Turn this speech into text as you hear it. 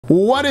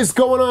What is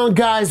going on,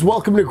 guys?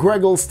 Welcome to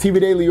Greggles TV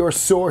Daily, your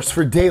source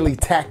for daily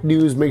tech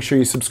news. Make sure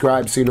you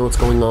subscribe so you know what's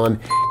going on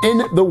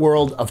in the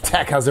world of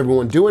tech. How's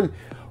everyone doing?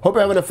 Hope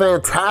you're having a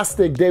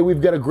fantastic day.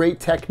 We've got a great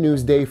tech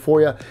news day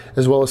for you,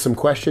 as well as some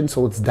questions,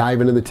 so let's dive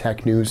into the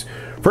tech news.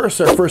 First,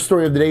 our first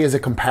story of the day is a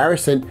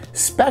comparison,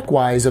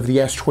 spec-wise, of the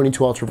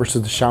S22 Ultra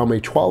versus the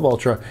Xiaomi 12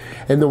 Ultra,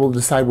 and then we'll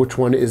decide which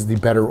one is the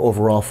better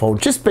overall phone,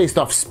 just based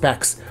off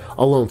specs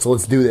alone. So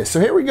let's do this. So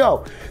here we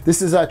go.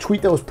 This is a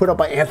tweet that was put up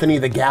by Anthony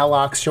the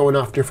Galax, showing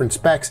off different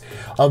specs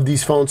of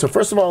these phones. So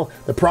first of all,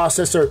 the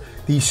processor,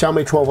 the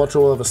Xiaomi 12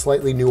 Ultra will have a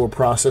slightly newer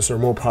processor,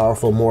 more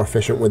powerful, more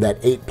efficient with that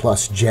 8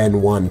 Plus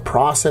Gen 1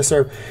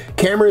 processor.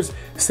 Cameras,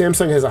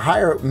 Samsung has a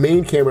higher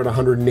main camera at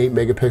 108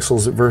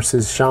 megapixels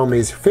versus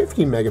Xiaomi's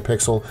 50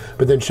 megapixel,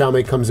 but then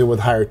Xiaomi comes in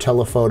with higher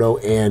telephoto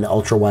and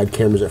ultra wide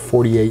cameras at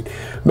 48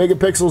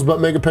 megapixels, but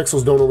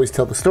megapixels don't always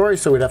tell the story,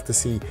 so we'd have to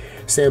see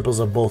samples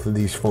of both of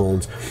these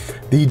phones.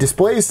 The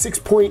display is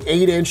 6.8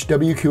 inch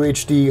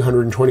WQHD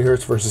 120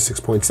 Hz versus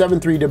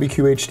 6.73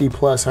 WQHD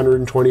plus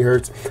 120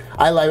 Hz.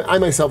 I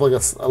myself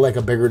like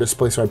a bigger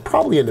display, so I'd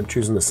probably end up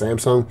choosing the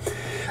Samsung.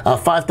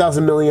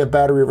 5,000 milliamp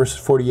battery versus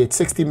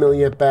 4860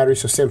 milliamp battery,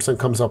 so Samsung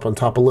comes up on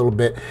top a little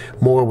bit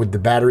more with the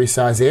battery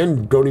size,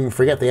 and don't even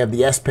forget they have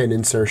the S Pen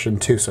insertion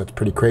too, so it's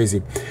pretty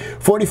crazy.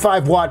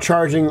 45 watt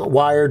charging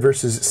wired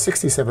versus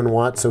 67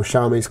 watts, so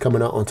Xiaomi's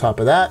coming out on top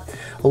of that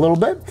a little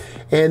bit.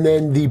 And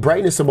then the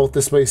brightness of both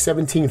displays,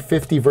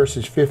 1750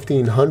 versus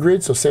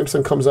 1500, so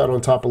Samsung comes out on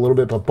top a little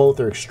bit, but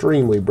both are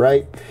extremely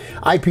bright.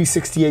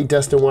 IP68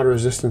 dust and water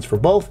resistance for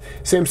both.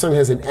 Samsung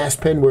has an S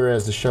Pen,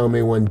 whereas the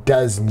Xiaomi one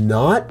does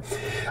not.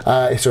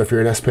 So if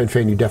you're an S Pen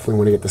fan, you definitely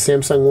want to get the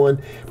Samsung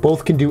one.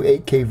 Both can do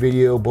 8K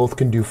video, both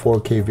can do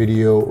 4K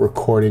video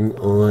recording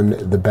on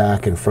the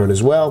back and front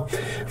as well,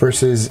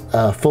 versus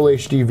full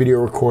HD video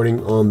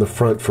recording on the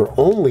front for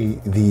only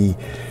the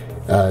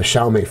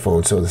Xiaomi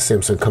phone. So the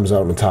Samsung comes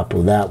out on top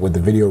of that with the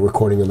video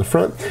recording on the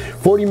front.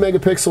 40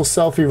 megapixel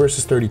selfie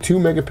versus 32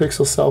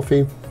 megapixel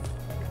selfie.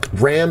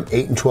 RAM,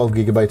 8 and 12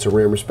 gigabytes of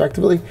RAM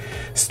respectively.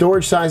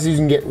 Storage sizes, you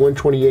can get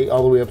 128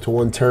 all the way up to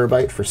 1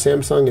 terabyte for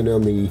Samsung, and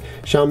on the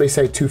Xiaomi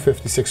site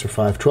 256 or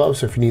 512.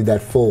 So if you need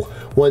that full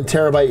 1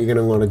 terabyte, you're going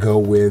to want to go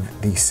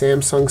with the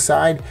Samsung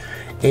side.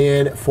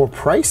 And for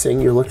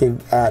pricing, you're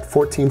looking at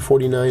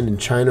 $14.49 in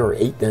China or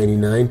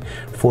 $8.99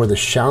 for the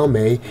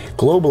Xiaomi.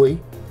 Globally,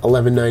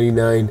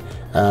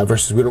 $11.99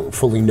 versus we don't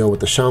fully know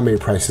what the Xiaomi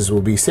prices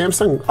will be.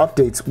 Samsung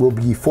updates will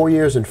be 4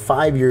 years and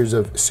 5 years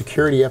of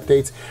security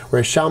updates,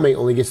 whereas Xiaomi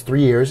only gets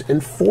 3 years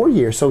and 4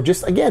 years. So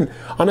just again,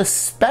 on a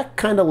spec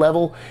kind of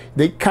level,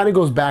 it kind of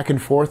goes back and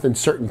forth in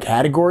certain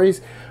categories.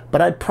 But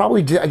I'd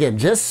probably, again,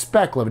 just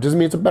spec level. It doesn't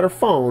mean it's a better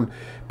phone,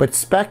 but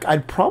spec,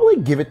 I'd probably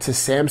give it to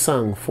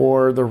Samsung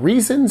for the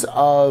reasons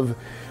of,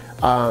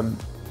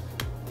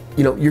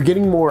 you know, you're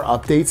getting more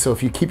updates, so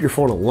if you keep your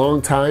phone a long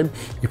time,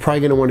 you're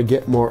probably gonna wanna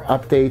get more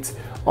updates.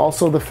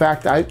 Also, the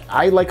fact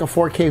I like a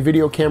 4K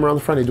video camera on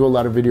the front. I do a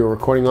lot of video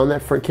recording on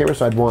that front camera,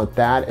 so I'd want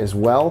that as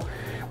well.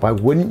 Why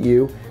wouldn't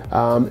you?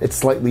 It's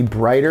slightly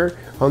brighter.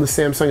 On the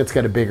Samsung, it's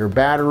got a bigger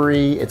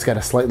battery, it's got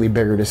a slightly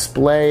bigger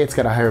display, it's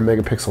got a higher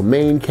megapixel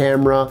main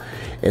camera,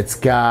 it's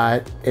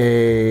got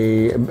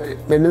and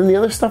then the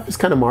other stuff is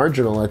kind of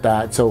marginal at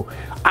that. So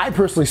I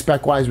personally,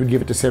 spec-wise, would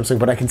give it to Samsung,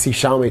 but I can see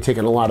Xiaomi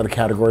taking a lot of the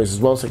categories as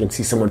well, so I can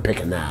see someone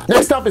picking that.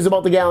 Next up is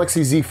about the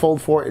Galaxy Z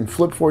Fold 4 and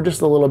Flip 4,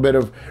 just a little bit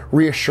of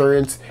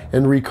reassurance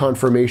and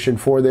reconfirmation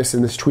for this,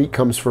 and this tweet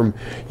comes from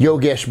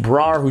Yogesh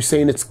Brar, who's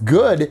saying it's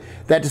good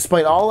that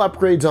despite all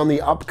upgrades on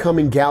the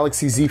upcoming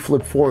Galaxy Z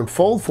Flip 4 and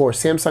Fold 4,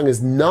 Samsung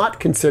is not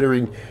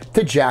considering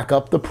to jack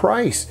up the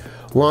price.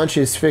 Launch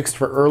is fixed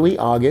for early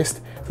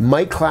August,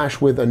 might clash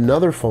with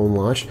another phone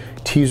launch,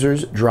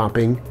 teasers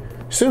dropping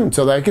soon.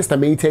 So I guess the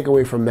main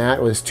takeaway from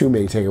that was two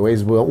main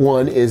takeaways.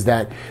 One is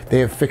that they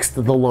have fixed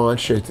the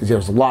launch. It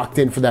was locked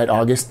in for that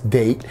August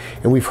date,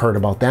 and we've heard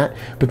about that.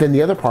 But then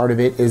the other part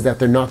of it is that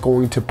they're not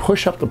going to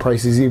push up the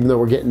prices, even though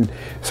we're getting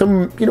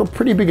some, you know,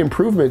 pretty big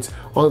improvements,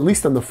 at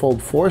least on the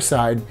Fold 4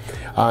 side,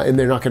 and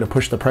they're not going to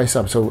push the price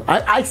up. So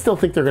I still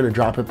think they're going to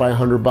drop it by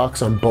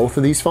 $100 on both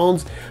of these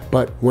phones.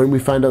 But when we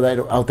find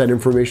out that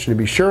information, to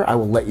be sure, I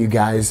will let you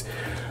guys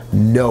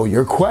know.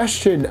 Your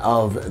question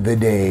of the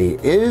day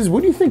is,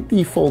 what do you think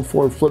the Fold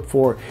 4 and Flip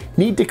 4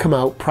 need to come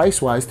out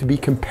price-wise to be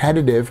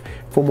competitive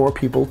for more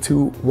people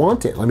to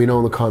want it? Let me know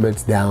in the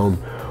comments down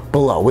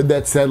below. With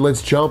that said,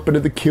 let's jump into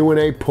the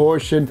Q&A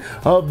portion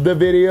of the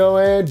video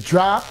and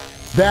drop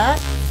that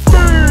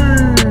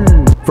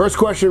boom! First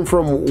question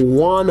from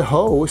Juan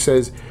Ho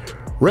says,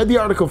 read the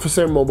article for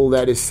Sam Mobile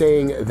that is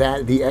saying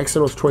that the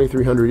Exynos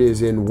 2300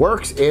 is in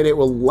works and it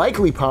will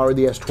likely power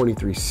the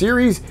S23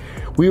 series.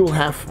 We will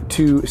have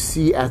to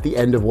see at the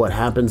end of what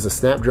happens. The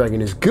Snapdragon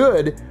is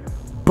good,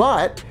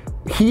 but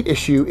heat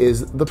issue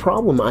is the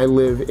problem. I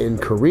live in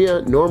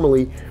Korea.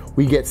 Normally,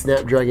 we get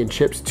Snapdragon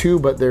chips too,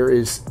 but they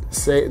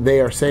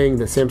are saying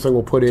that Samsung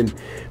will put in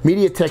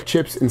MediaTek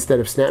chips instead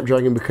of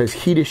Snapdragon because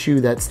heat issue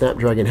that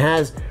Snapdragon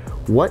has.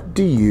 What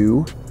do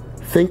you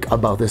think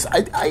about this.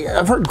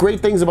 I've heard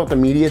great things about the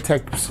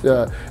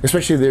MediaTek,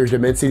 especially their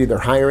Dimensity, their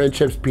higher end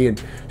chips being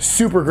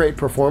super great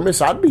performance.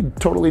 So I'd be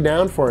totally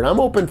down for it. I'm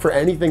open for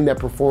anything that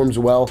performs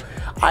well.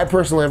 I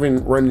personally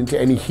haven't run into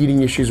any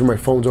heating issues where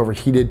my phone's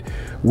overheated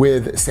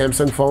with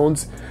Samsung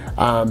phones.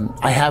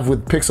 I have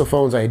with Pixel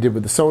phones, I did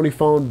with the Sony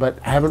phone, but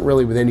I haven't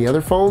really with any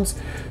other phones.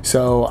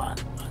 So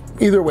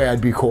either way, I'd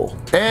be cool.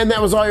 And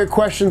that was all your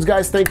questions,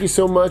 guys. Thank you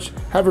so much.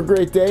 Have a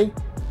great day,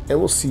 and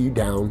we'll see you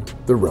down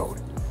the road.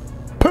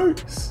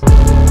 Peace.